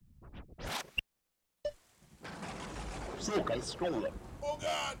Soca Storm. Oh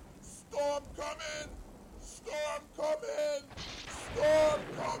God! Storm coming! Storm coming! Storm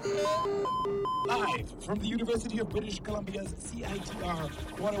coming! Live from the University of British Columbia's CITR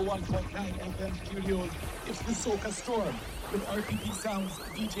 101.9 FM studios, it's the Soca Storm with RPP Sound's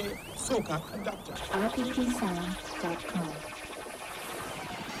DJ Soca Conductor. rppsound.com.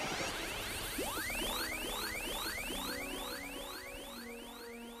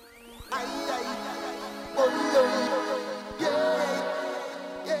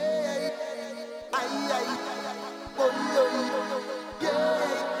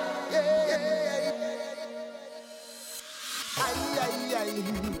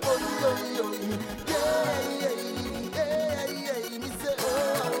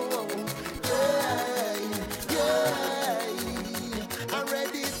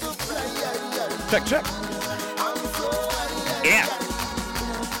 Check, check. Yeah.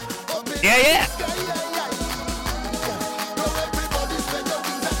 Yeah, yeah.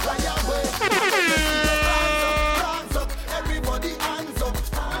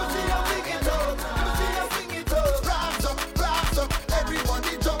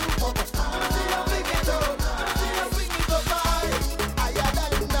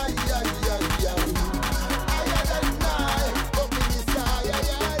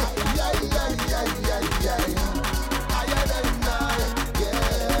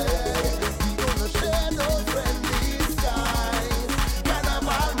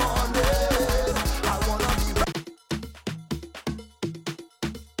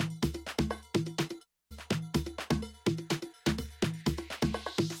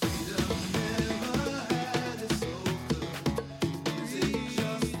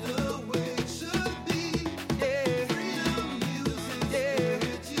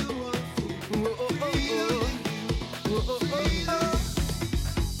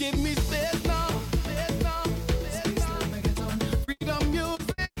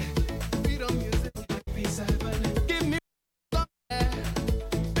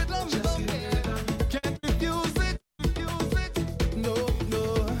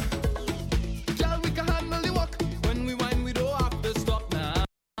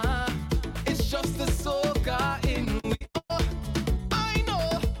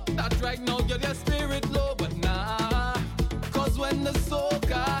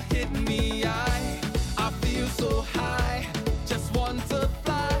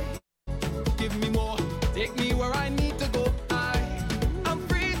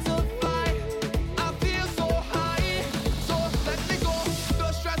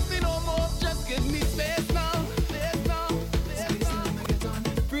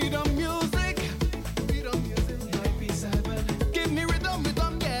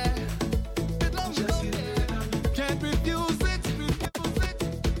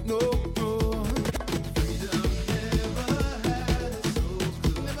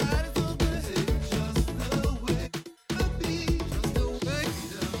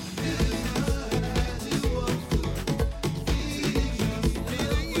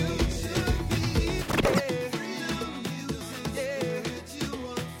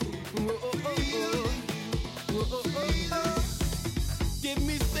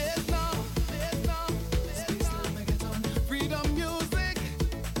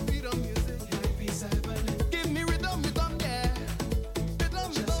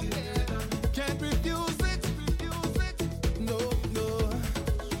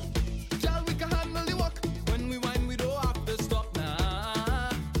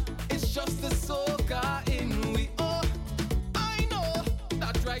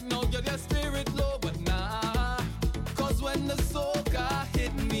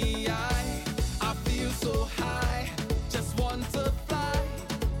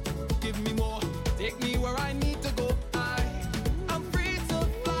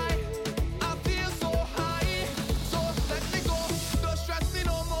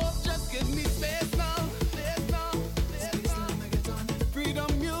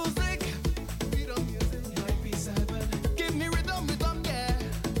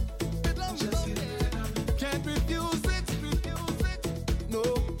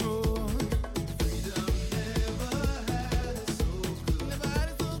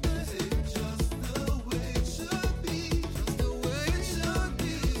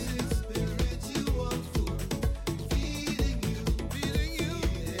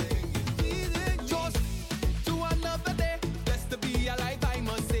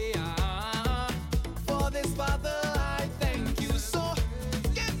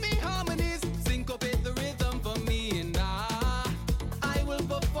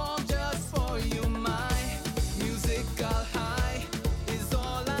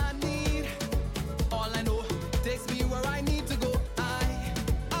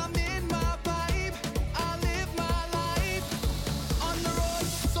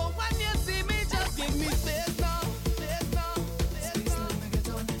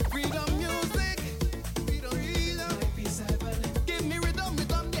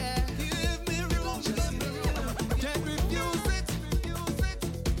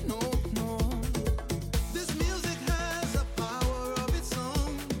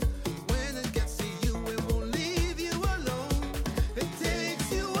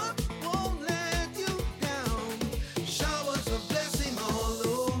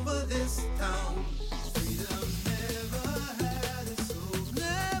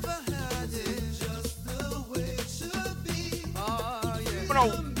 me now.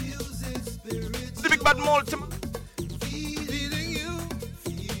 The big bad multi.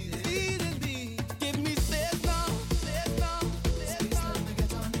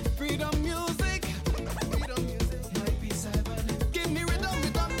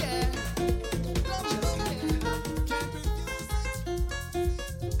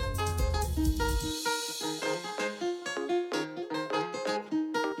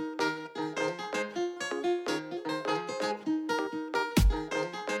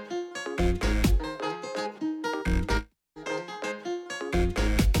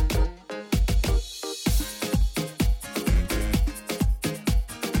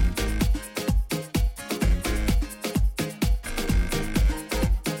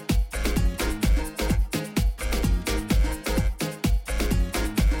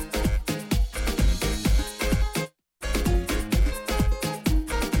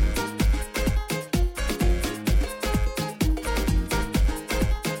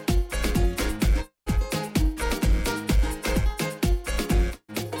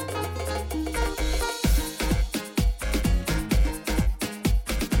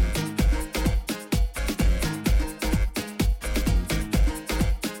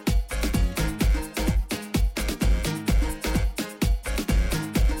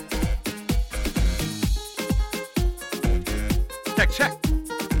 Check.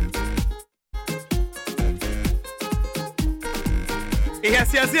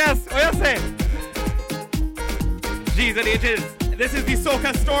 Yes. What you say? G's and H's. This is the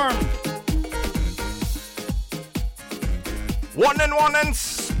Soca Storm. One and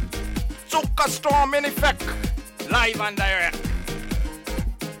Soca Storm in effect. Live and direct.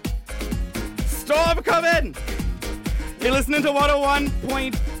 Storm coming. You're listening to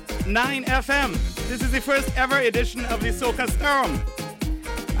 101.9 FM. This is the first ever edition of the Soca Storm.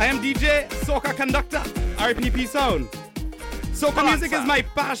 I am DJ Soca Conductor, RPP Sound. Soca music is my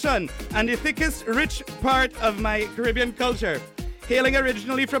passion and the thickest, rich part of my Caribbean culture. Hailing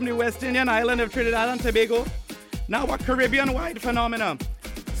originally from the West Indian island of Trinidad and Tobago, now a Caribbean-wide phenomenon,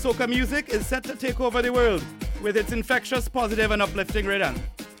 Soca music is set to take over the world with its infectious, positive and uplifting rhythm.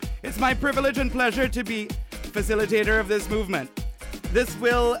 It's my privilege and pleasure to be facilitator of this movement. The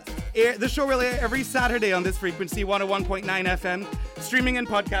show will air every Saturday on this frequency, 101.9 FM, streaming and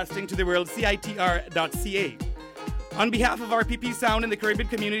podcasting to the world, CITR.ca. On behalf of RPP Sound and the Caribbean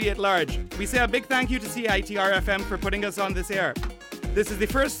community at large, we say a big thank you to CITR FM for putting us on this air. This is the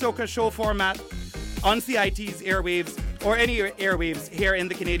first Soca show format on CIT's airwaves, or any airwaves here in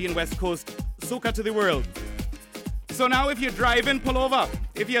the Canadian West Coast, Soca to the world. So now if you're driving, pull over.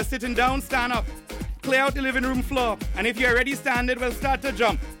 If you're sitting down, stand up. Clear out the living room floor. And if you're already standing, we'll start to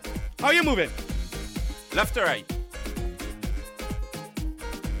jump. How you moving? Left or right?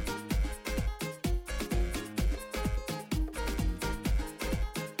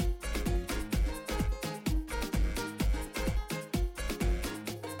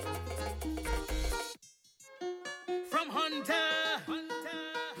 From Hunter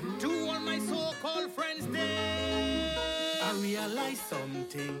to all my so-called friends there, I realized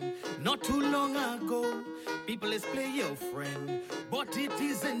something not too long ago. People is play your friend, but it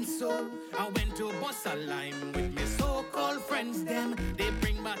isn't so. I went to bust a line with my so-called friends them. They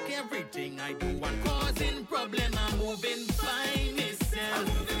bring back everything I do and causing problem. I'm moving by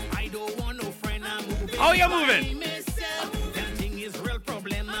myself. I don't want no friend, I'm moving. How you moving? Myself. That thing is real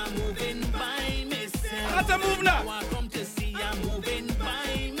problem. I'm moving by myself. That's a move now. I come to see I'm moving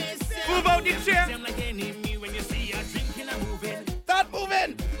by myself. Move out the chair. I'm like enemy when you see a drinking, I'm moving. Start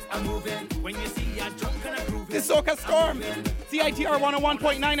moving. I'm moving when you see a drunk and I'm moving. The Soca Storm, CITR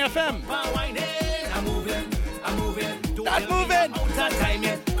 101.9 FM. I'm moving. That's moving. Out of time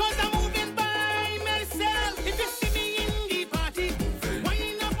yet. Cause I'm moving by myself. If you see me in the party,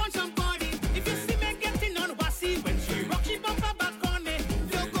 winding up on somebody. If you see me getting on wassy, when she rock, she bump her back on me.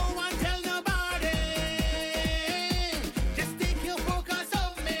 Don't go and tell nobody. Just take your focus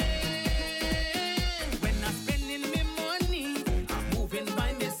off me. When I'm spending my money, I'm moving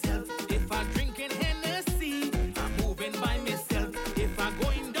by myself. If I'm drinking Hennessy, I'm moving by myself. If I'm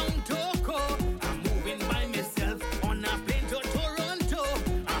going down Toco, I'm moving by myself. On a plane to Toronto,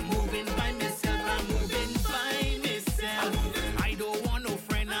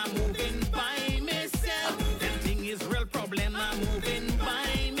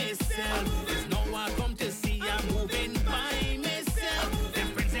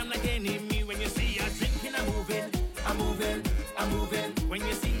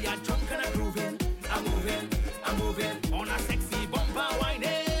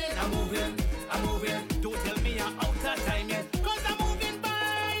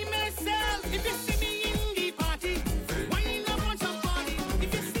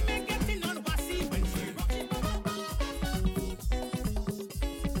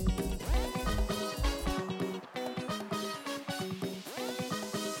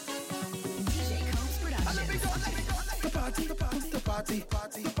 party,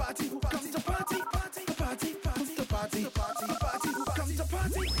 party, party, who comes to party, party, party, party, the party, party, party, who comes to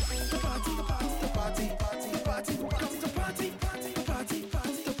party, the party, the party, the party, party, party, who comes to party, party, the party,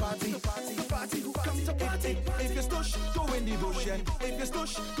 party, the party, party, party, who comes to party. If you stush, go in the bush, and if you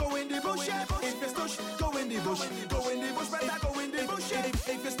stush, go in the bush, if you stush, go in the bush, go in the bush, better go in the bush.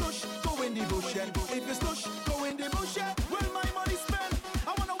 If you stush, go in the bush, and if you stush, go in the bush. Well, my money spent.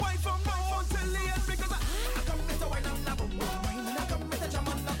 I wanna wine from now till the end because I come with a wine and a boom boom. I come with a jam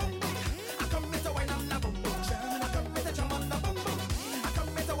on the boom boom. I come with a wine and a boom boom. I come with a jam on the boom boom. I come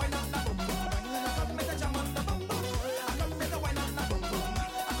with a wine and a boom boom. I come with a jam on the boom boom. I come with a wine and a boom boom.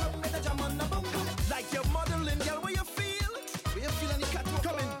 I come with a jam on the boom boom. Like you're modeling, girl, where you feel? Where you feel and you cat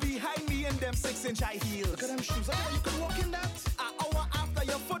coming behind me in them 6-inch high heels. Look at them shoes. I know you can walk in that. An hour after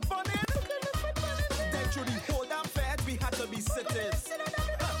your foot bunning. Then through the whole damn fed, we had to be sitters.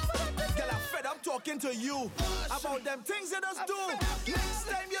 Girl, I'm fed up talking to you about them things you just do. Next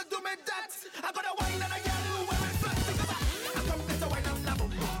time you do me that, I gotta wine and I get you where it's flat. I come get a wine and a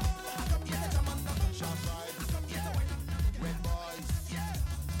boom. I come get a jam on the boom. Shop vibe. I come get a wine and a boom. Red boys.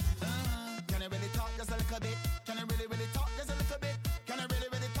 Can I really talk just a little bit? Can I really talk just a little bit? Can I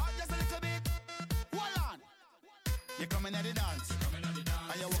really talk just a little bit? Hold on. You're coming at the dance.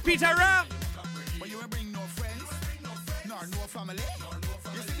 Peter Ram. But you ain't bring no friends, nor no family.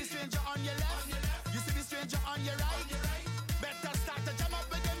 You see the stranger on your left, you see the stranger on your right. Better start to jam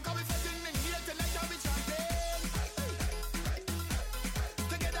up again, cause we fucking in here tonight, I'll be chanting.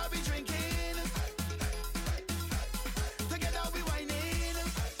 Together we drinking, together we whining,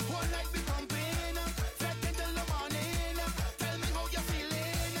 whole night we pumping, fretting till the morning. Tell me how you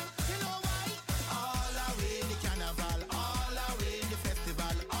feeling, you know why? All away in the carnival, all away in the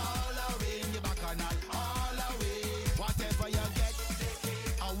festival, all away in the bacchanal, all away. Whatever you get,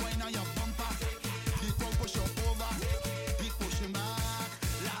 a wine on your bumper, the pump push you over, the pushing back,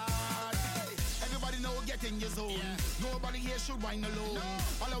 Lord. Everybody know get in your zone. Nobody here should whine alone.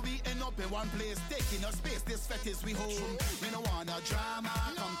 All of we end up in one place, taking up space. This fete is we home. We don't want no drama,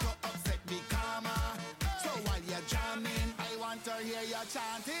 come to upset me karma. So while you're jamming, I want to hear you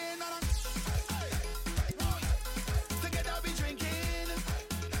chanting. Together we drinking,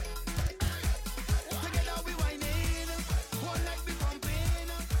 together we whining, one night we pumping,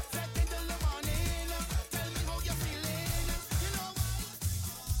 fretting till the morning. Tell me how you feeling, you know what?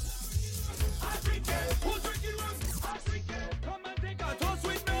 I drink it, who's drinking rum? I drink it, come and take a toast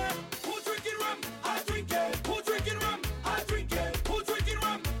with me. Who's drinking rum? I drink it, who's drinking rum? I drink it, who's drinking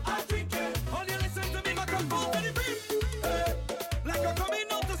rum? I drink it. All you listen to me, my come for the beat. Like I'm coming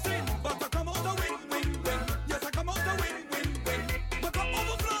out to sin, but I come out to win, win, win. Yes, I come out to win, win, win. But I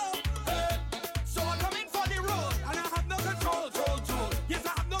overflow. So I'm coming for the road, and I have no control, control. Yes, I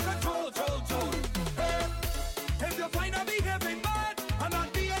have no control, control. If you find I behaving bad, I'm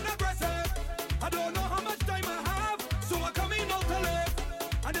not being aggressive. I don't know how much time I have, so I'm coming out to live.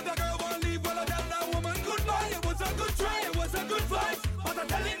 And if the girl won't leave, well, I tell that woman goodbye. It was a good try, it was a good fight, but I'm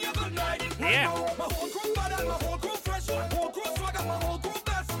telling you good night. Yeah. My whole crew bad and my whole crew fresh, my whole crew swag and my whole crew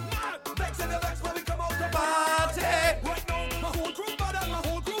best. Mad, vex and the vex when we come out to party. Right now, my whole crew bad and my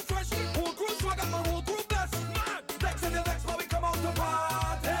whole crew fresh, whole crew swag and my whole crew best. Mad, vex and the vex when we come out to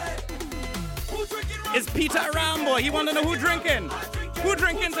party. Who's drinking rum? It's Peter Rambo. He want to know who drinking. Who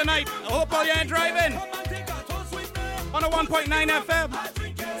drinking tonight? I hope all you ain't driving. Come and take a toast with me. On a 1.9 FM. I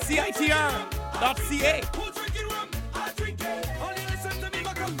drink it. CITR.ca. Who's drinking rum? I drink it. All you listen to me,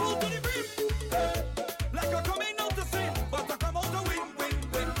 but come full to the beat. Like I'm coming out to sin, but I come out to win, win,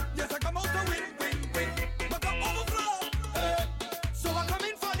 win. Yes, I come out to win, win, win. But I overflow. So I'm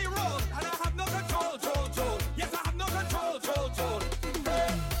coming for the road, and I have no control, control. Yes, I have no control, control.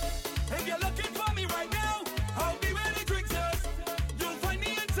 If you're looking for me right now, I'll be where the drinks is. You'll find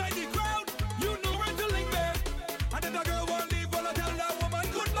me inside the crowd. You know where to link me. And if the girl won't leave, well, I tell that woman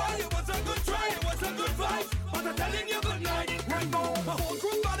goodbye. It was a good try, it was a good fight.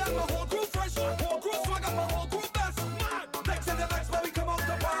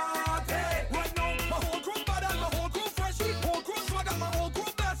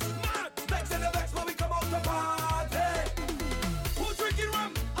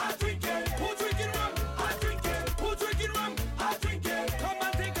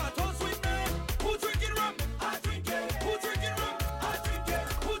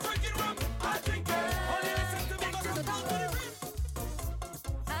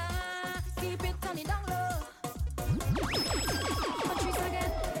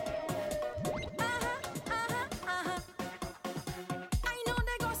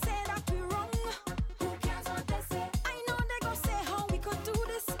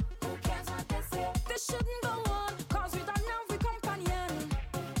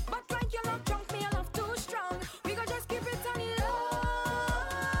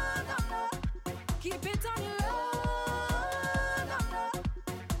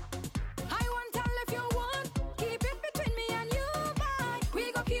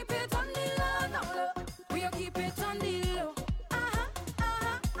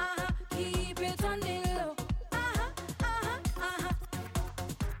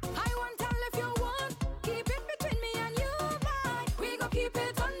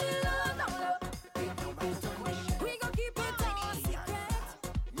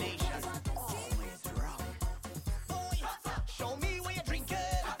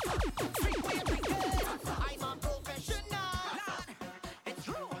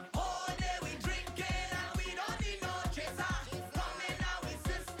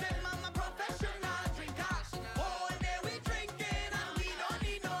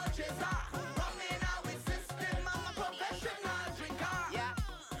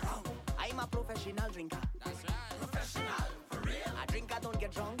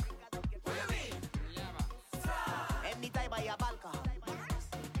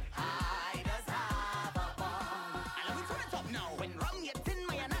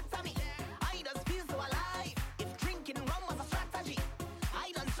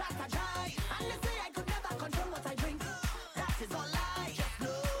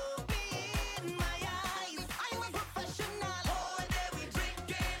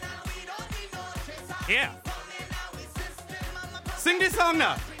 Yeah. Sing this song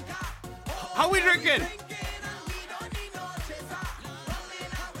now. How we drinking?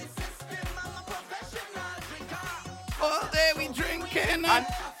 All day we drinking and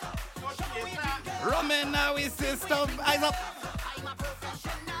rum in our system. Eyes up.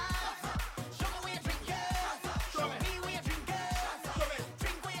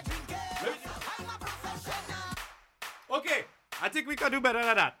 Okay, I think we can do better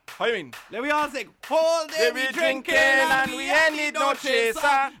than that. How you mean? Let me all sing. Whole day we drinking and we ain't need no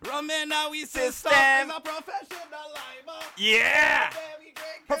chaser. Rum in our system. I'm a professional limer. Yeah!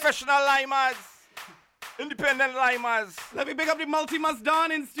 Professional limers. Independent limers. Let me pick up the Multimus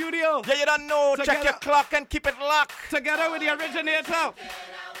Dawn in studio. Yeah, you don't know. Together. Check your clock and keep it locked. Together with the originator.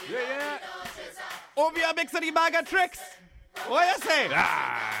 Yeah. Obi a mix of the bag of tricks. What you say?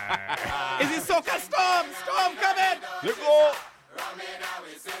 Is it Soca Storm? Storm coming. Let's go.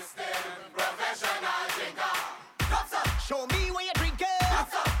 Show me where you're drinking.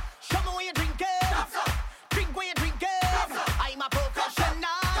 Show me where you're drinking. Drink where you're drinking. I'm a professional.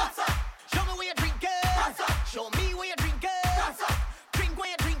 Show me where you're drinking. Show me where you're drinking. Drink where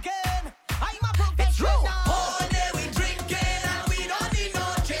you're drinking. I'm a professional. All day we drinking and we don't need no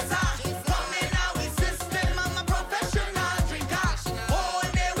chaser. Come in our system. I'm a professional drinker. All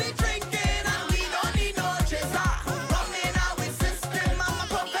day we drinking and we don't need no chaser. Come in our system. I'm a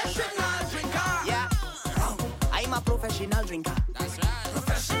professional drinker. Yeah. I'm a professional drinker. That's right.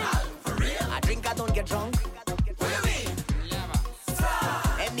 Professional, for real. I drink, I don't get drunk. What do you mean?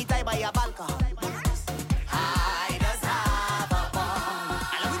 Anytime I have alcohol, I just have a ball.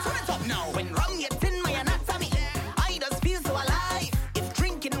 And we turn it up now. When rum gets in my anatomy, I just feel so alive. If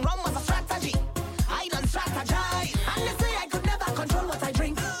drinking rum was a strategy, I don't strategize. And they say I could never control what I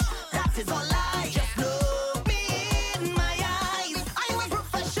drink. That is all lies. Just look me in my eyes. I'm a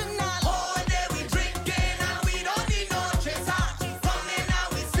professional. All day we drinking and we don't need no chaser. Come in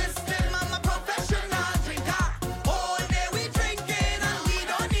our system, I'm a professional drinker. All day we drinking and we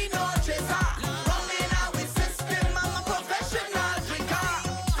don't need no chaser. Come in our system, I'm a professional drinker.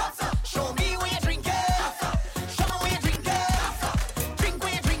 Show me where you're drinking. Show me where you're drinking. Drink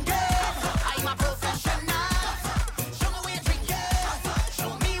where you're drinking. I'm a professional. Show me where you're drinking.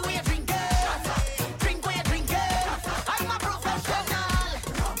 Show me where you're drinking. Drink where you're drinking. I'm a professional.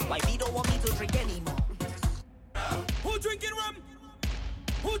 Why we don't want me to drink anymore? Who drinking rum?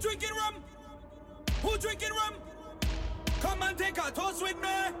 Who drinking rum? Who drinking rum? Come and take a toast with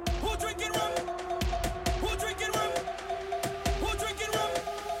me. Who drinking rum? Who drinking rum? Who drinking rum?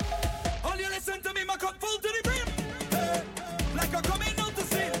 All you listen to me, my cup full to the brim. Hey, like I coming out to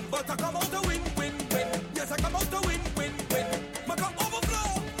sin, but I come out to win, win, win. Yes, I come out to win, win, win. My cup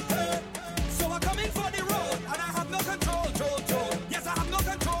overflow. Hey, so I come in for the road, and I have no control, control. Yes, I have no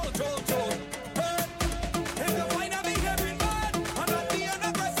control, control. Hey, if you find me behaving bad, I'm not being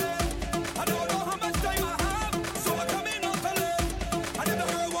aggressive. I don't know how much time I have, so I come in out to live. And if the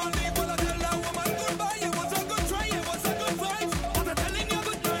girl want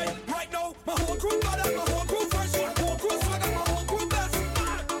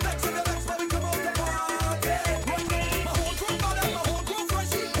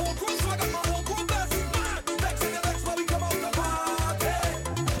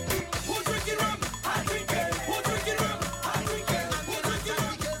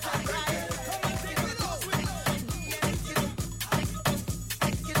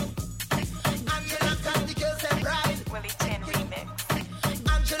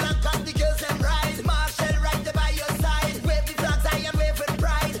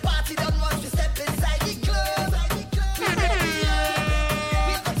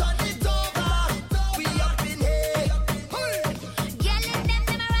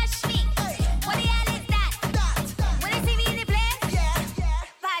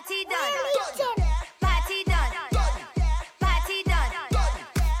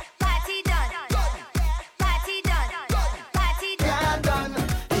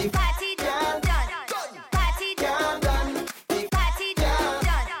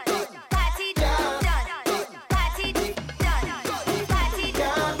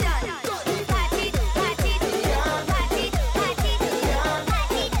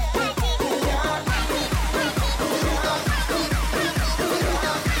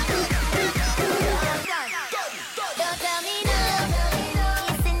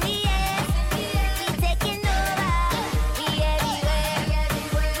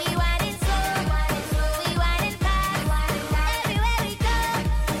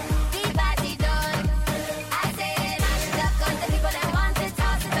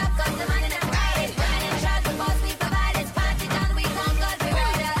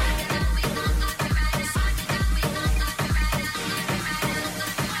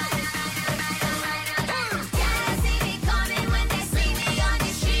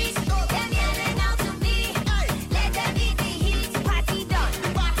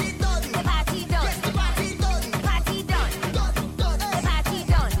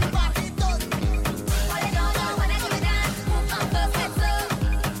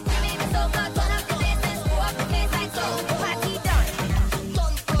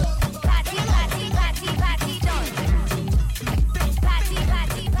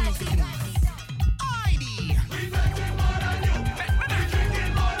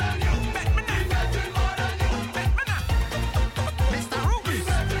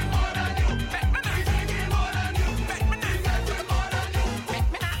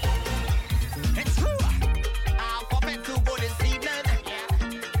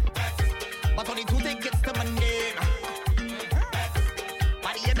but only two tickets to my name.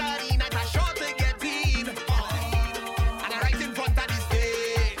 By the end of the night, I'm sure to get in. And I'm right in front of the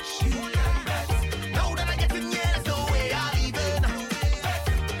stage. Now that I get in here, there's no way I'll even.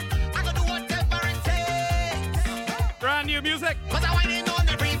 I'm gonna do whatever it takes. Brand new music. Cause I went in on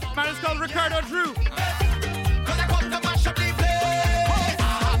every Man is called Ricardo Drew. cause I come to mash up the place. I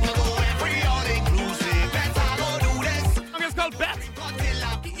have to go every all inclusive. Better go do this. Song is called Bet. Until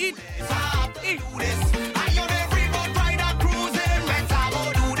I Eat. do this. I on every boat ride I'm cruising. Better go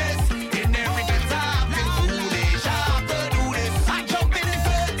do this. In every better I've been foolish. I have to do this. I jump in the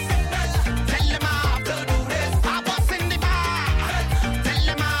fence. Tell them I have to do this. I bust in the bar. Tell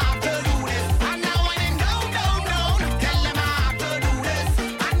them I have to do this. And now when I'm down, down, down. Tell them I have to do this.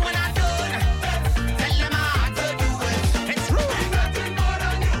 And when I'm done, tell them I have to do it. It's true. Nothing more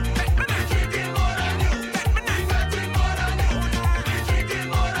than you. Nothing more than you. Nothing more than you. Nothing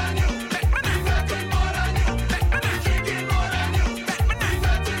more than you. Nothing more than you.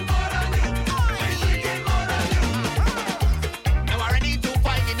 Nothing more than you. Nothing more than you. Now I ready to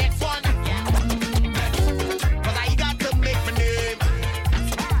find the next one. Cause I got to make my name.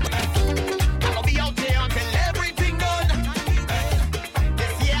 I'll be out there until everything done.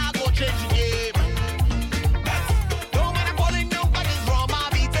 This year I go change the game. Don't when I'm falling down, but it's wrong, my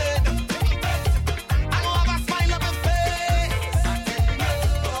beating. I don't have a smile on my face.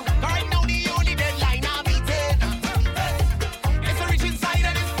 Right now the only deadline I'm beating. It's to reach inside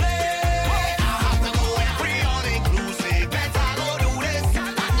of this place. I have to go every all inclusive. Better go do this.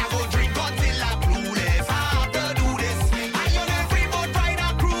 And I go drink until I'm clueless. I have to do this. I on every boat ride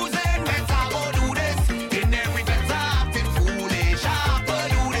I'm cruising. Better go do this. In every better I've been foolish. I have to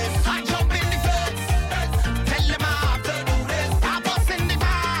do this. I jump in the fence. Tell them I have to do this. I bust in the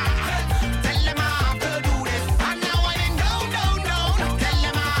bar. Tell them I have to do this. And now when I'm down, down, down. Tell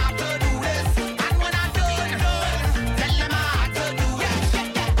them I have to do this. And when I'm done, tell them I have to do it.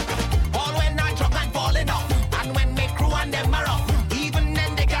 All when I'm drunk and falling out. And when me crew and them are out. Even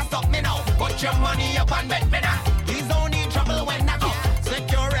then they can't stop me now. Put your money up and bet me now. Please don't need trouble when I go.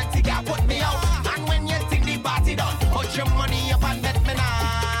 Security can't put me out. And when you think the party done, put your money up and bet me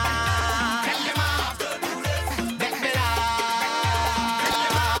now. Tell them I have to do this. Bet me now.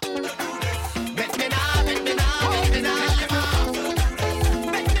 Bet me now, bet me now, bet me now.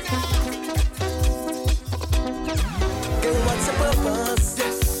 Bet me now. Girl, what's the purpose?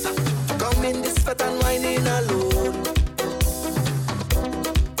 Come in this fat and whining alone.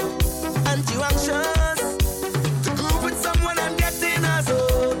 And you anxious to groove with someone and get in a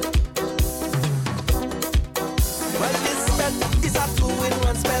zone. Well, this bet is a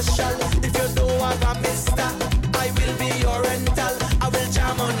 2-in-1 special. If you don't want a mister, I will be your rental. I will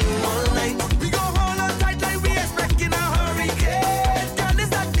jam on you all night. We go hold on tight like we expecting a hurricane. Girl, is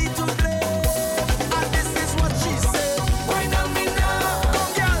that need to play? And this is what she said. Wine on me now,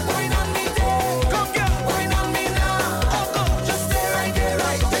 come girl, wine on me there. Come girl, wine on me now. Oh go, just stay right there,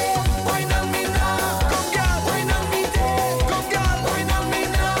 right there. Wine on me now, come girl, wine on me there. Come girl, wine on me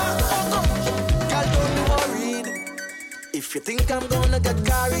now. Oh go, girl, don't be worried. If you think I'm gonna get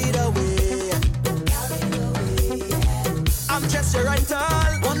carried away, I'm just your rental.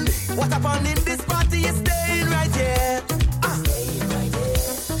 One day, what happened in this party is staying right here.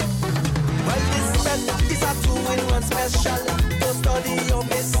 Well, this bet is a 2-in-1 special. Don't study your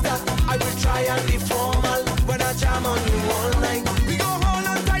mister. I will try and be formal when I jam on you all night. We go hold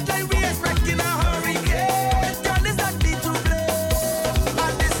on tight like we expecting a hurricane. Girl, is that need to play?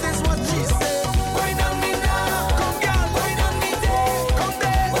 And this is what she said. Wine on me now, come girl, wine on me there. Come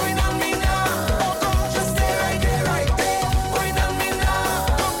there, wine on me now. Oh go, just stay right there, right there. Wine on me now,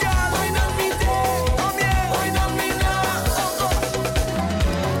 come girl, wine on me there. Come here, wine on me now. Oh go.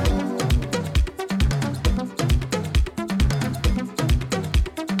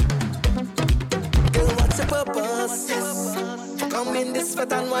 Girl, what's the purpose? Come in this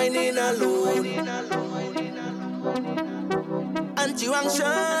fat and whining alone. And you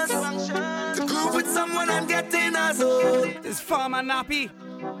anxious to groove with someone and get in a zone. This Farmer Nappy.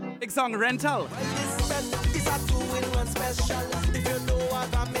 Big song Rental. This bet is a 2-in-1 special. If you know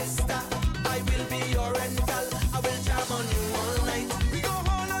what I mister, I will be your rental. I will jam on you all night. We go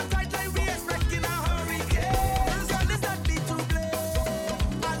hold on tight like we expecting a hurricane. Girl, is that need to play?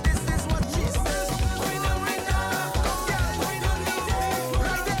 And this is what she says. Wine on me now, come girl, wine on me there.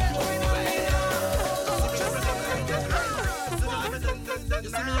 Right there, wine on me now. Just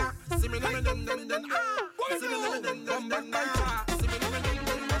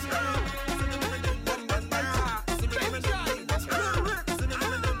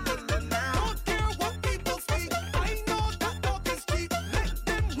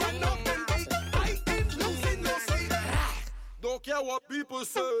care what people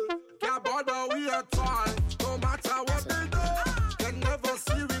say. Can't bother we at all. No matter what they do, can never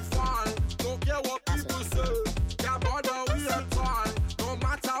see we fall. Don't care what people say. Can't bother we at all. No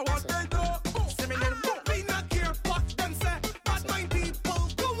matter what they do. See me then We not care what them say. Bad mind people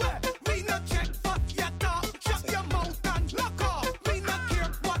go away. We not check for your talk. Shut your mouth and lock off. We not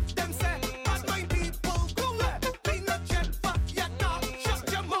care what them say. Bad mind people go away. We not check for your talk.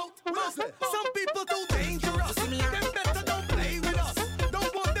 Shut your mouth. Some people too dangerous. Them better don't play with us.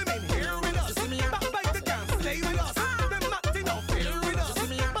 Don't want them in here with us. Backbite they can't stay with us. Them not enough fear with us.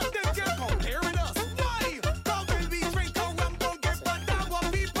 But them can't compare with us. Why? How will we drink our rum? Don't get what down what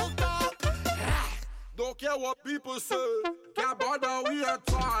people talk. Don't care what people say. Can't bother we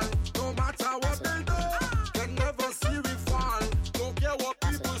at all. No matter what they do, can never see we fall. Don't care what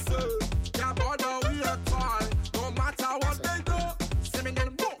people say. Can't bother we at all. No matter what they do. See me then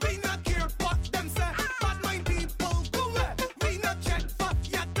boom. We not care what them say. Bad mind people go away. We not check for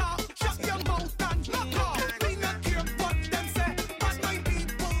your talk. Shut your mouth and lock off. We not care what them say. Bad mind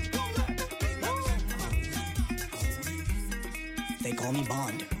people go away. They call me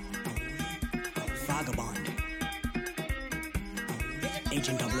Bond. Vagabond.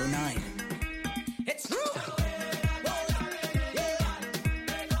 Agent 009. It's true.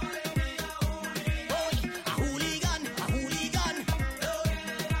 A hooligan, a hooligan.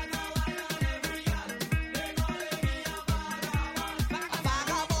 A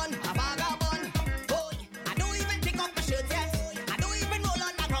vagabond, a vagabond. Boy, I don't even pick up my shirt yet. I don't even roll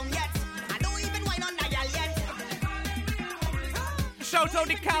on the ground yet. I don't even whine on the gal yet. Shout out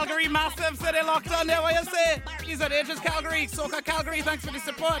to Calgary Massive, so they locked on there. What you say? These are the Ages Calgary, Soca Calgary. Thanks for the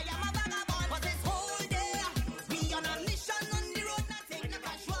support.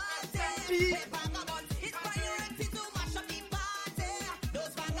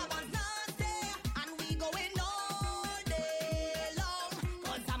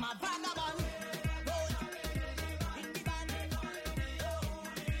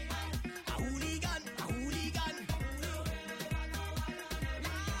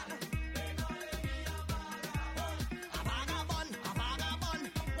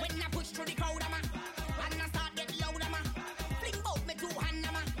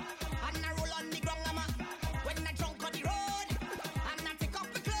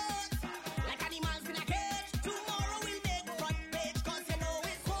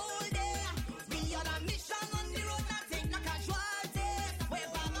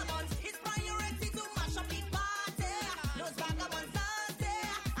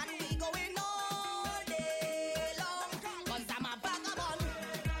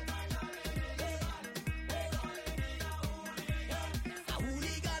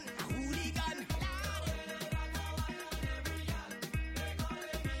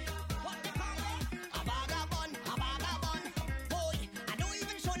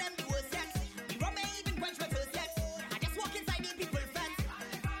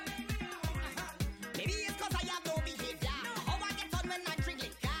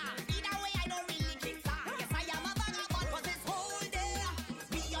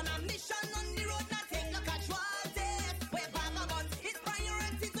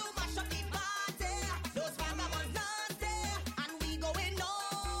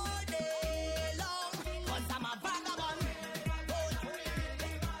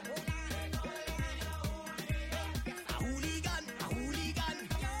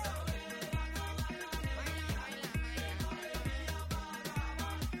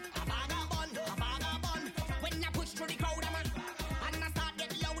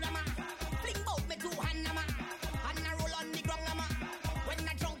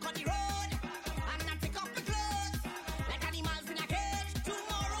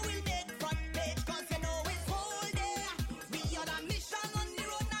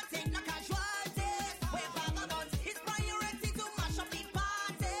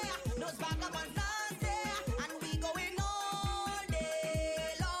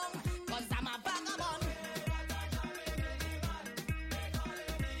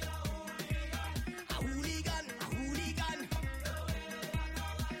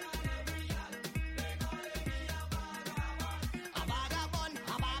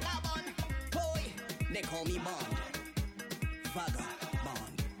 They call me Bond.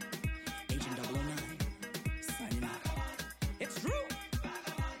 Vagabond. Agent 009. Signing out. It's true.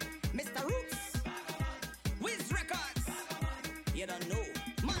 Mr. Roots. Wiz Records. You don't know.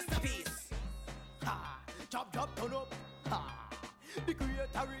 Masterpiece. Ha. Chop, chop, turn up. Ha. The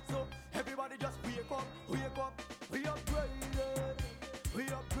creator is up. Everybody just wake up. Wake up. We upgraded. We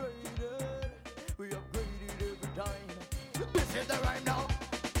upgraded. We upgraded every time. This is the rhyme now.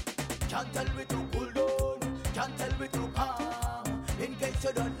 Can't tell me to cool down. Can't tell me to calm. case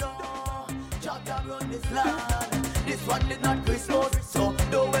you don't know, Jah Jah run this land. This one is not Christmas, so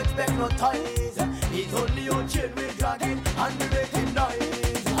don't expect no toys. It's only your chain we dragging and we making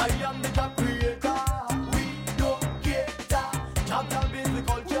noise. I am the Jah creator, we don't cater. Jah Jah build the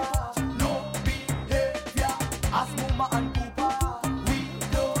culture, no behavior. Ask Mama and Papa, we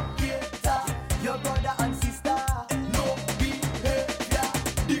don't cater. Your brother and sister, no behavior.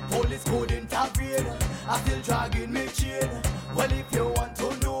 The police could intervene, I still dragging me chain. Well, if you want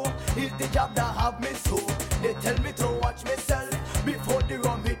to know, it's the job that have me so. They tell me to watch myself before the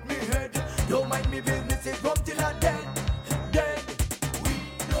rum hit me head. Don't mind me business, it's rum till I'm dead. Dead, we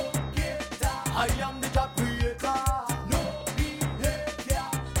don't cater. I am the job creator, no behavior.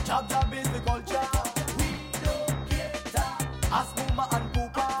 Job is the culture, we don't cater. Ask Mama and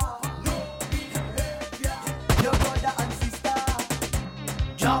Papa, no behavior. Your brother and sister,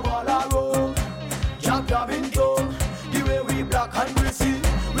 job all around. Job in town. The way we black and we see,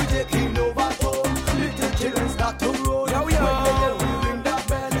 we taking over town. Little children start to roll. Yo, yo. When we ring that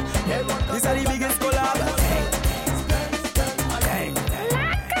bell, these are the biggest collab. Dang, dang,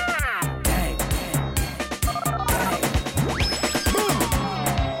 dang. Boom.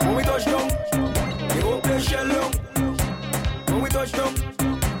 When we touch down, they won't play shell long. When we touch down,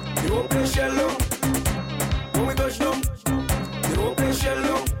 they won't play shell long. When we touch down, they won't play shell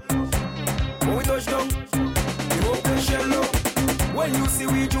long. When we touch down, they won't play shell long. When you see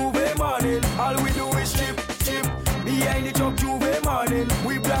we Juve morning, all we do is chip, chip. Behind the truck Juve morning,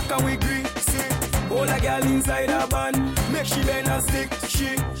 we black and we green, see. All a girl inside a van, make she bend and stick,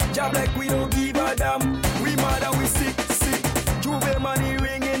 she. Job like we don't give a damn, we mad and we sick, sick. Juve money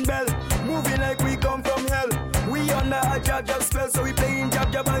ringing bell, moving like we come from hell. We under a Jah Jah spell, so we playing Jah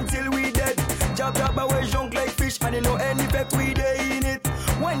Jah until we dead. Jah Jah we junk like fish, and you know any effect we day in it.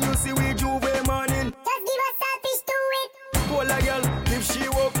 When you see we Juve morning, just give us selfish to it. Pull a girl, give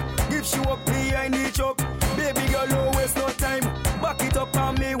she walk behind the truck. Baby girl, no waste no time. Back it up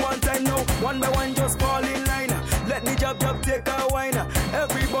on me one time now. One by one, just fall in line. Let the Jah Jah take a wine.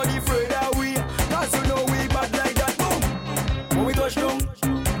 Everybody afraid that we, cause you know we bad like that. Boom. When we touch down,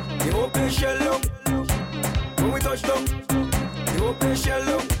 they won't play shell long. When we touch down, they won't play shell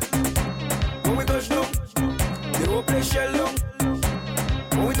long. When we touch down, they won't play shell long.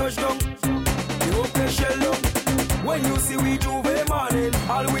 When we touch down, they won't play shell long. When you see we Juve morning,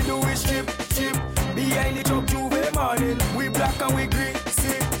 all we do is chip, chip. Behind the truck Juve morning, we black and we green,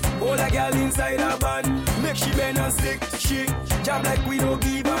 see. All a girl inside a van, make she bend and stick, she. Job like we don't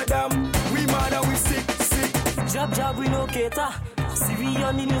give a damn, we mad and we sick, sick. Job we no cater, see we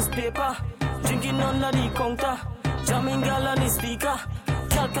on the newspaper, drinking under the counter, jamming girl on the speaker.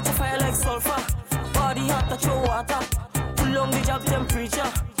 Girl catch a fire like sulfur, body hot to throw water. Pull on the job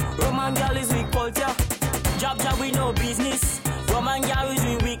temperature, Roman girl is weak culture. Job we no business, Roman girl is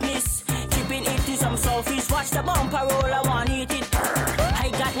we weakness. Keeping it to some selfish, watch the bumper roll, I want eat it.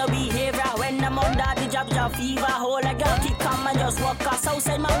 I got no behavior when I'm under the Jah Jah fever. Hold a girl keep calm and just walk us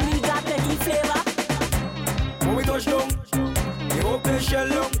outside, man, we got plenty flavor. When we touch down, they won't play shell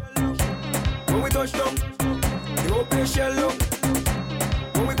long. When we touch down, they won't play shell long.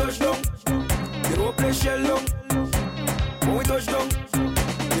 When we touch down, they won't play shell long. When we touch down,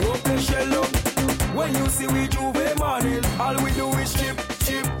 they won't play shell long. When you see we Juve morning, all we do is chip,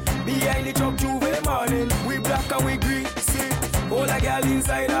 chip. Behind the truck Juve morning, we black and we green, see. All a girl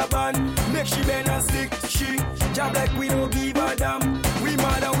inside a van, make she bend and stick, she. Job like we don't give a damn, we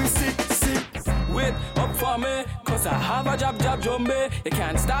mad and we sick, sick. Wait up for me, cause I have a Jah Jah jumbe. You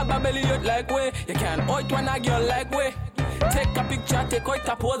can't start my belly out like way, you can't out when a girl like way. Take a picture, take out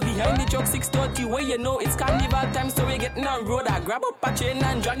a pose behind the truck 630 where you know it's carnival time, so we getting on road. I grab up a chain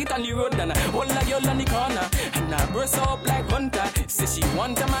and drag it on the road, and I hold a girl on the corner, and I burst her up like Hunter. Say she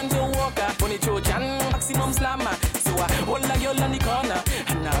want a man to walk her, funny Trojan, maximum slammer. So I hold a girl on the corner,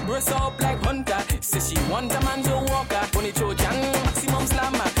 and I burst her up like Hunter. Say she want a man to walk her, funny Trojan, maximum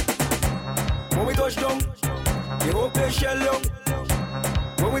slammer. When we touch down, they won't play shell long.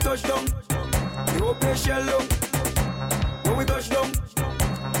 When we touch down, they won't play shell long. When we touch down,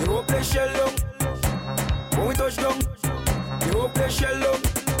 they won't play shell long. When we touch down, they won't play shell long.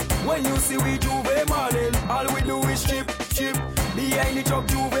 When you see we Juve morning, all we do is chip, chip. Behind the truck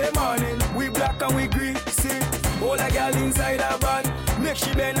Juve morning, we black and we green, see. All a girl inside a van, make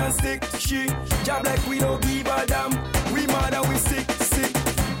she bend and stick, she. Job like we don't give a damn, we mad and we sick, sick.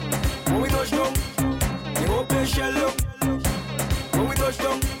 When we touch down, they won't play shell long. When we touch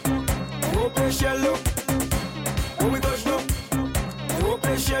down, they won't play shell long. When we touch down, they won't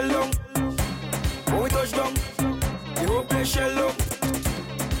play shell long. When we touch down, they won't play shell long.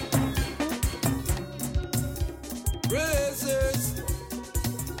 Praises,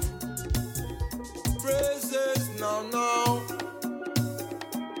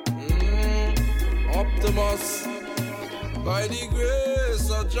 famous. By the grace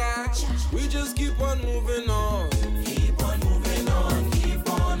of Jah, we just keep on moving on. Keep on moving on, keep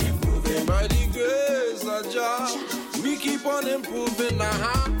on improving. By the grace of Jah, we keep on improving.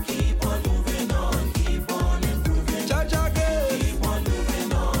 Keep on moving on, keep on improving. Jah Jah gate. Keep on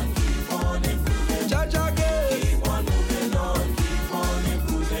moving on, keep on improving. Jah Jah gate. Keep on moving on, keep on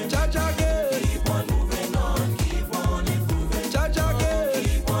improving. Jah Jah gate. Keep on moving on, keep on improving. Jah Jah gate.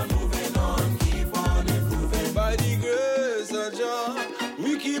 Keep on moving on, keep on improving. By the grace of Jah,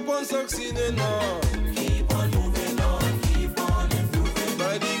 we keep on succeeding on. Keep on moving on, keep on improving.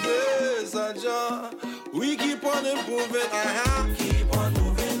 By the grace of Jah, we keep on improving. Keep on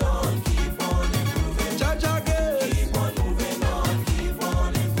moving on, keep on improving. Jah Jah gate. Keep on moving on, keep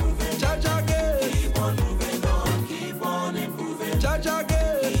on improving. Jah Jah gate. Keep on moving on, keep on improving. Jah Jah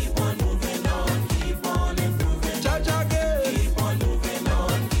gate. Keep on moving on, keep on improving. Jah Jah gate. Keep on moving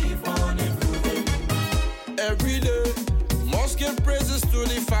on, keep on improving. Every day, must give praises to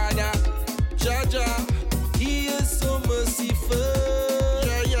the Father. Jah Jah, He is so merciful.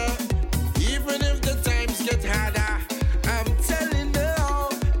 Yeah, yeah. Even if the times get harder, I'm telling you,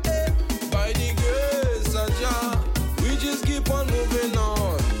 by the grace of Jah, we just keep on moving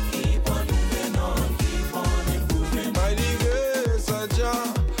on. Keep on moving on, keep on improving. By the grace of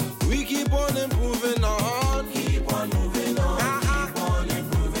Jah, we keep on improving on. Keep on moving on, keep on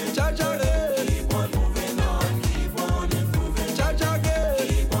improving. Jah Jah gate. Keep on moving on, keep on improving. Jah Jah gate.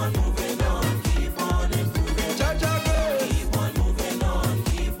 Keep on moving on, keep on improving. Jah Jah gate. Keep on moving on,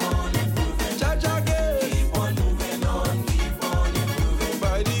 keep on improving. Jah Jah gate. Keep on moving on, keep on improving.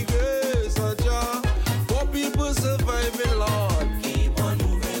 By the grace of Jah, poor people surviving, Lord. Keep on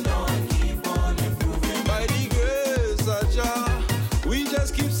moving on, keep on improving. By the grace of Jah, we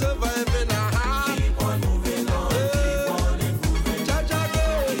just keep surviving. Keep on moving on, keep on improving. Jah Jah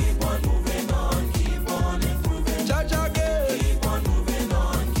gate. Keep on moving on, keep on improving. Jah Jah gate. Keep on moving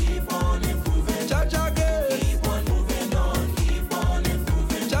on, keep on improving. Jah Jah gate. Keep on moving on, keep on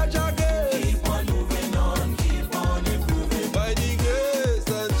improving. Jah Jah gate. Keep on moving on, keep on improving. By the grace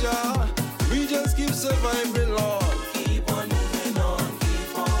of Jah, we just keep surviving, Lord. Keep on moving on,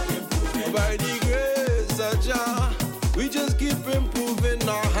 keep on improving. By the grace of Jah, we just keep improving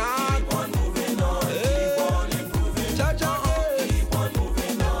our heart. Keep on moving on, keep on improving. Jah Jah gate. Keep on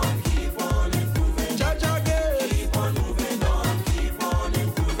moving on, keep on improving. Jah Jah gate. Keep on moving on, keep on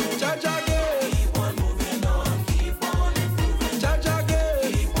improving. Jah Jah gate. Keep on moving on, keep on improving. Jah Jah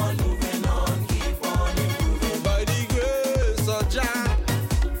gate. Keep on moving on, keep on improving. By the grace of Jah,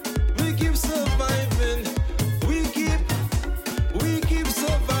 we keep surviving. We keep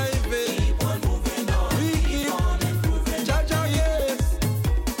surviving. Keep on moving on. We keep on improving. Jah Jah gate.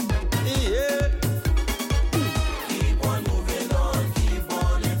 Yeah. Keep on moving on, keep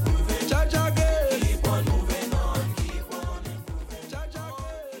on improving. Jah Jah gate. Keep on moving on, keep on improving. Jah Jah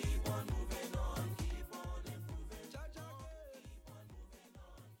gate. Keep on moving on, keep on improving. Jah Jah gate.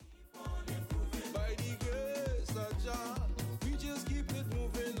 Keep on improving. By the grace of Jah, we just keep it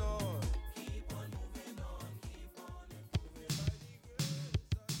moving on. Keep on moving on, keep on improving.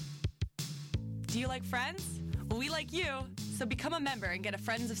 Do you like Friends? Well, we like you, so become a member and get a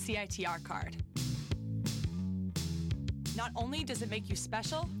Friends of CITR card. Not only does it make you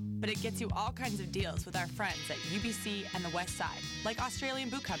special, but it gets you all kinds of deals with our friends at UBC and the West Side, like Australian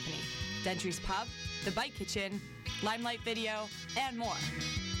Boot Company, Dentry's Pub, The Bite Kitchen, Limelight Video, and more.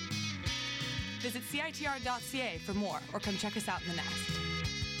 Visit CITR.ca for more, or come check us out in the Nest.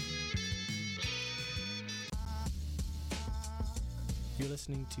 You're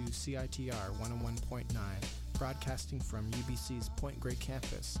listening to CITR 101.9, broadcasting from UBC's Point Grey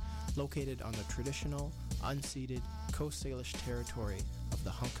campus, located on the traditional, unceded Coast Salish territory of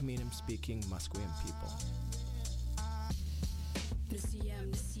the Hunkaminam-speaking Musqueam people.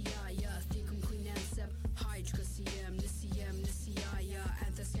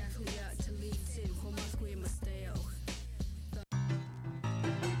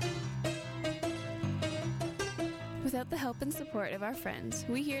 Without the help and support of our friends,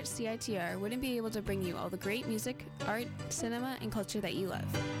 we here at CITR wouldn't be able to bring you all the great music, art, cinema, and culture that you love.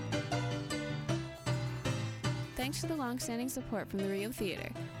 Thanks to the long-standing support from the Rio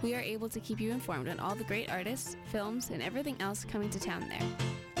Theatre, we are able to keep you informed on all the great artists, films, and everything else coming to town there.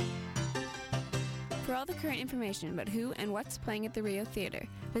 For all the current information about who and what's playing at the Rio Theatre,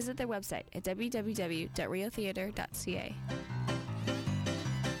 visit their website at www.riotheatre.ca.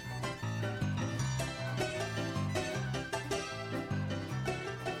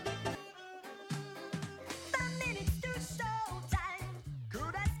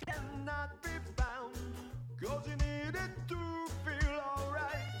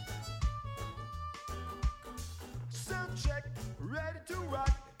 check, ready to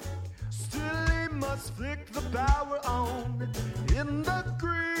rock. Still he must flick the power on in the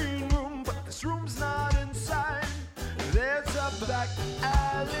green room, but this room's not inside. There's a back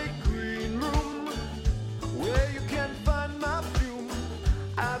alley green room where you can find my fume.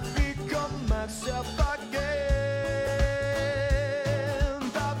 I've become myself again.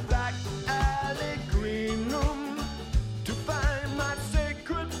 The back alley green room to find my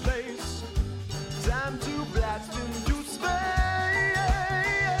sacred place. Time to blast into space.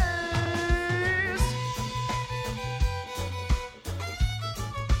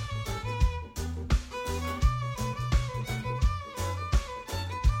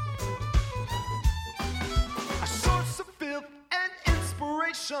 A source of filth and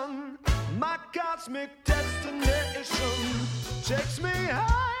inspiration, my cosmic destination takes me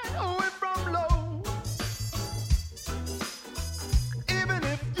high away from low. Even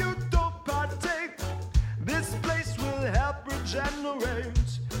if you don't partake, this place will help regenerate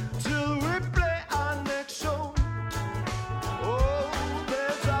till we play our next show. Oh,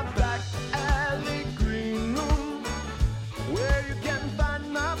 there's a back alley green room where you can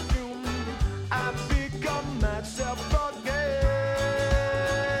find my fume. I've become myself again.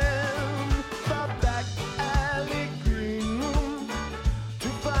 The back alley green room to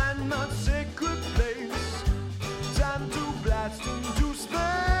find my sacred place. Time to blast into space.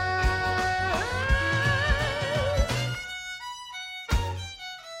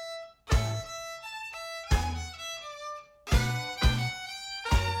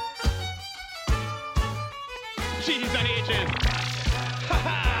 Cheese and ages. Ha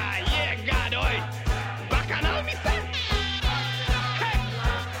ha, yeah, God, oi. Bacchanal, me say. Hey,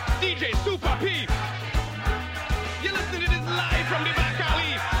 DJ Super P. You're listening to this live from the back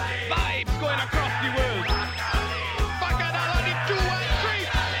alley. Vibes going across the world. Bacchanal on the 2 and 3.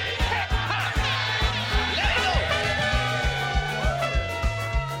 Hey, ha. Let it go.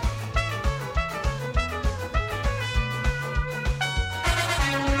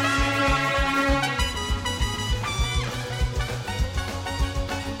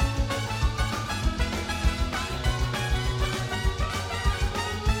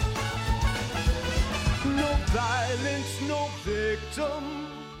 No violence, no victim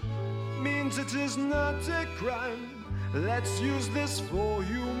means it is not a crime. Let's use this for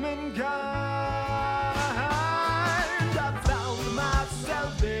humankind. I found my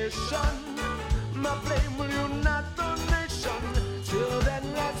salvation. My flame will unite the nation. Till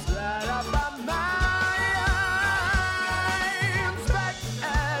then, let's light up our minds. Back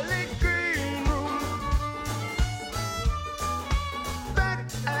alley green room. Back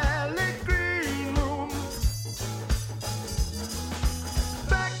alley green room.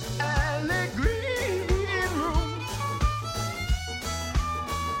 Back alley green room.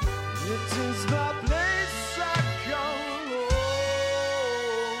 It is the place I come home.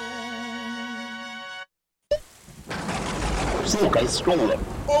 Soca is stronger.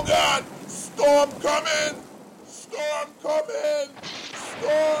 Oh God! Storm coming! Storm coming!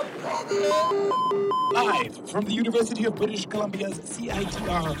 Storm coming! Live from the University of British Columbia's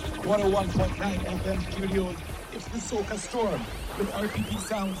CITR 101.9 FM studios, it's the Soca Storm with RPP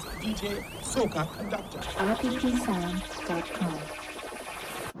Sounds DJ Soca Conductor. rppsounds.com.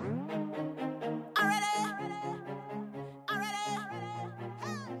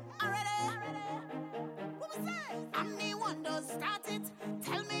 I'm the one to start it.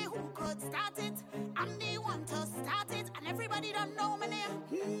 Tell me who could start it. I'm the one to start it, and everybody don't know my name.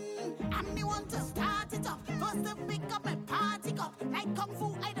 I'm the one to start it up. First to pick up my party cup. Like Kung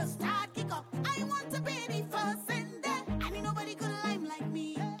Fu, I just start kick up. I want to be the first in there. And ain't nobody could lime like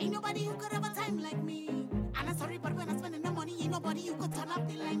me. Ain't nobody who could have a time like me. And I'm sorry, but when I'm spending the money, ain't nobody who could turn up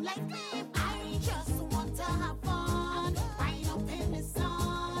the line like me. I just want to have fun. Wind up in the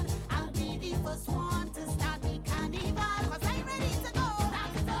sun. I'll be the first one to start the carnival. Cause I'm ready to go.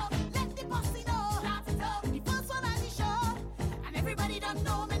 Start it up. Let the posse know. Start it up. The first one on the show. And everybody don't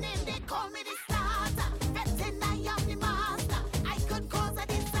know my name. They call me the starter. Betting I am the master. I could cause a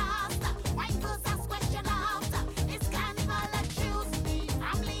disaster. Why goes ask question after? It's carnival and choose me.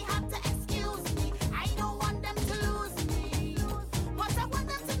 Family have to excuse me. I don't want them to lose me. What I want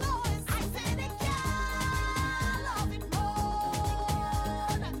them to know is I say they can't love it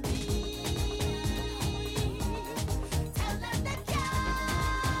more than me. Tell them they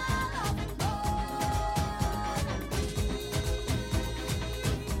can't love it more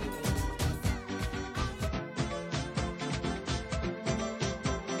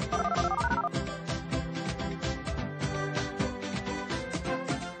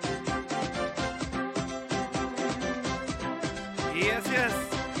Yes, yes.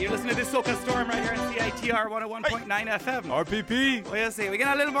 You're listening to Soca Storm right here on CITR 101.9 FM. RPP. What you say? We're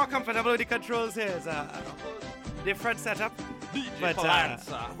getting a little more comfortable with the controls here. It's a different setup. But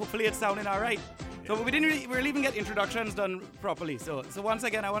hopefully it's sounding all right. So we didn't really even get introductions done properly. So once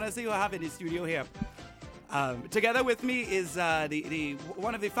again, I want to see who I have in the studio here. Together with me is the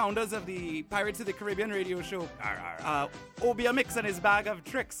one of the founders of the Pirates of the Caribbean radio show, Obia Mix and his bag of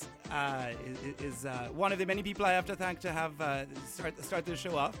tricks. Is one of the many people I have to thank to have start this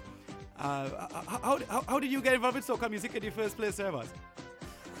show off. How did you get involved with soca music in the first place, Servers?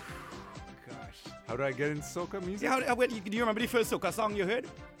 Gosh, how did I get into soca music? Yeah, do you remember the first soca song you heard?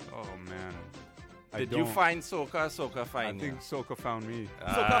 Oh man. Did you find soca? Soca find you? I think soca found me.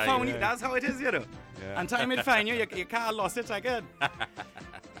 Soca found you. That's how it is, you know. Yeah. And time it find you, you can't lost it again.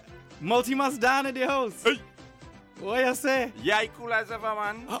 Multimus Dan in the house. Hey. What you say? Yeah, cool as ever,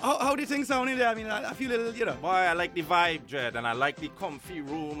 man. How do you think sound in there? I mean, I feel a little, you know. Boy, I like the vibe, Jed, and I like the comfy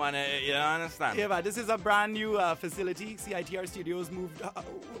room, and you understand? Yeah, but this is a brand new facility. CITR Studios moved.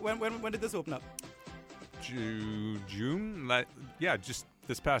 When did this open up? June? Just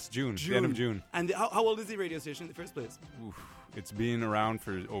this past June. The end of June. And how old is the radio station in the first place? Oof, it's been around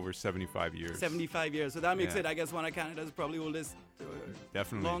for over 75 years. 75 years. So that makes it, I guess, one of Canada's probably oldest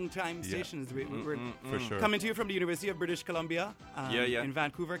definitely long-time stations. We're for sure. Coming to you from the University of British Columbia in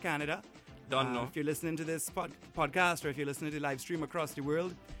Vancouver, Canada. Don't know. If you're listening to this podcast or if you're listening to the live stream across the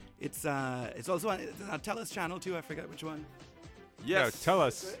world, it's also on a TELUS channel too. I forget which one. Yes. Yeah, tell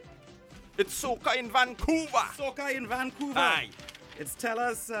us. It's Soca in Vancouver. Soca in Vancouver. Aye. It's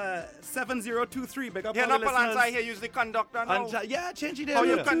TELUS 7023. Big up all the listeners. I hear you the conductor now. Change it there. Oh,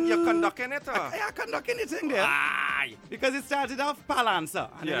 you're conducting it? Yeah, conducting it in there. Aye. Because it started off Palanza.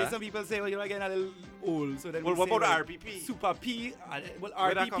 And then some people say, well, you're getting a little old. So then what about RPP? Super P.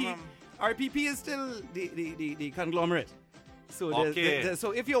 RPP is still the conglomerate. So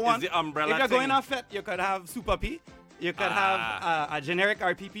so if you want, if you're going off it, you could have Super P. You could have a generic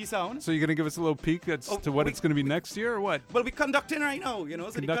RPP sound. So you're going to give us a little peek to what it's going to be next year, or what? Well, we're conducting right now, you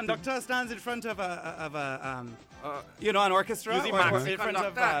know. So the conductor stands in front of an orchestra. Or in front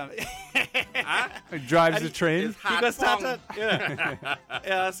of... It drives the train. He got started.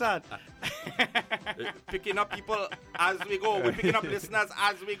 Yeah, sad. Picking up people as we go. We're picking up listeners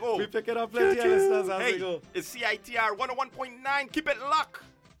as we go. We're picking up plenty of listeners as we go. It's CITR 101.9. Keep it locked.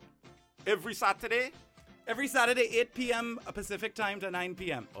 Every Saturday, 8 p.m. Pacific time to 9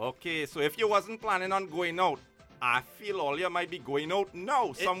 p.m. Okay, so if you wasn't planning on going out, I feel all you might be going out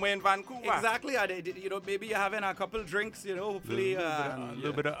now, somewhere in Vancouver. Exactly. Maybe you're having a couple drinks, hopefully. A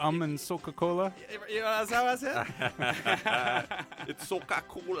little bit of and Soca-Cola. That's how I said. It's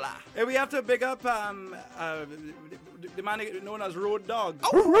Soca-Cola. Hey, we have to big up the man known as Road Dog.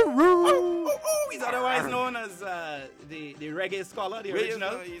 He's otherwise known as the reggae scholar, the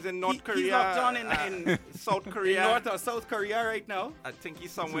original. He's in North Korea. He's locked on in South Korea. In North or South Korea right now. I think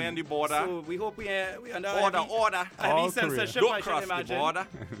he's somewhere in the border. So we hope we under order. Heavy censorship, Don't I cross should imagine. The border.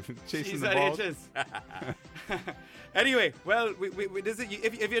 Chasing the balls. Anyway, well, this is,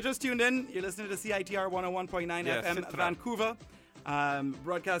 if you're just tuned in, you're listening to CITR 101.9 FM Vancouver,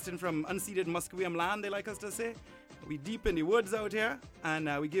 broadcasting from unceded Musqueam land, they like us to say. We deep in the woods out here, and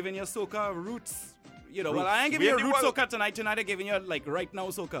we giving you soca roots. Well, I ain't giving you root soca tonight. Tonight I'm giving you right now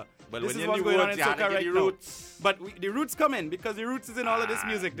soca. Well, this is what's going on in soca right now. But the roots come in because the roots is in all of this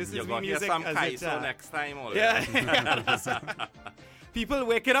music. This is the music some as it. Next time. Yeah. People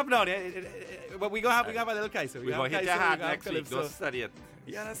wake it up now. But we have a little Kaiso. We're going to hit your heart next week. Just study it.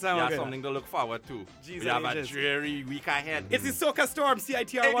 Yeah, that sounds good. Something to look forward to. Jesus, we have a dreary week ahead. It's the Soca Storm,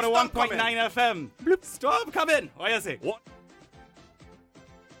 CITR 101.9 FM. Bloop. Storm coming. What you say? What?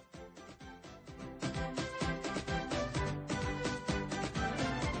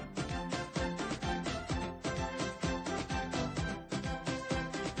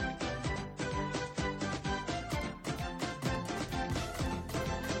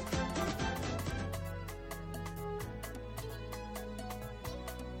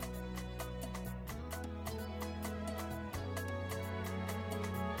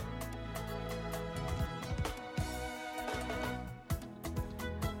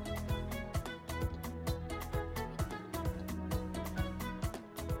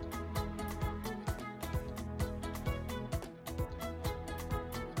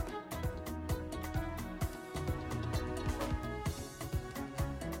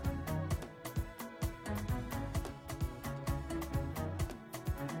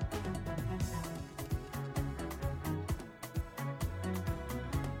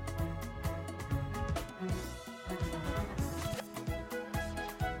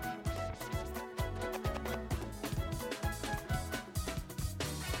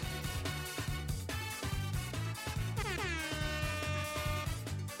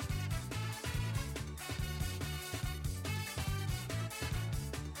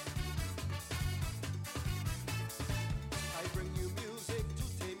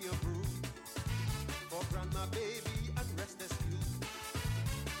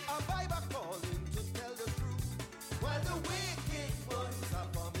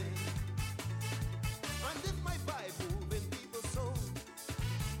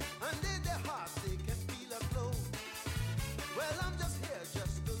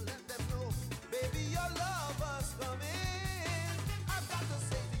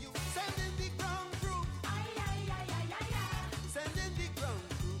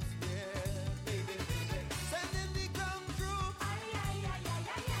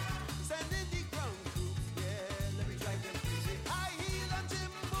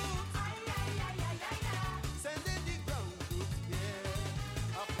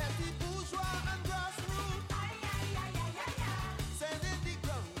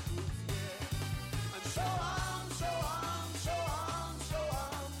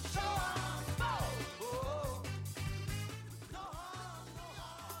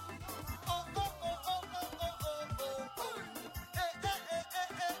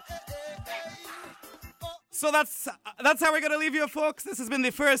 So that's how we're going to leave you, folks. This has been the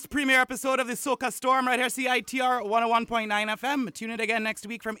first premiere episode of the Soca Storm right here, CITR 101.9 FM. Tune in again next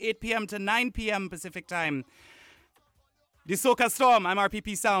week from 8 p.m. to 9 p.m. Pacific Time. The Soca Storm. I'm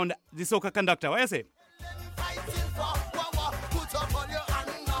RPP Sound, the Soca Conductor. What do you say?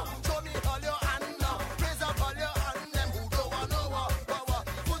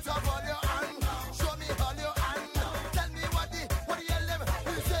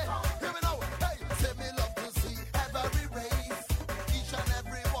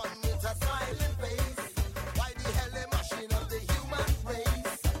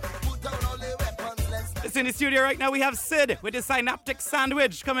 In the studio right now, we have Sid with his Synaptic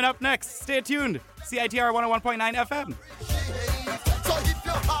Sandwich coming up next. Stay tuned. CITR 101.9 FM.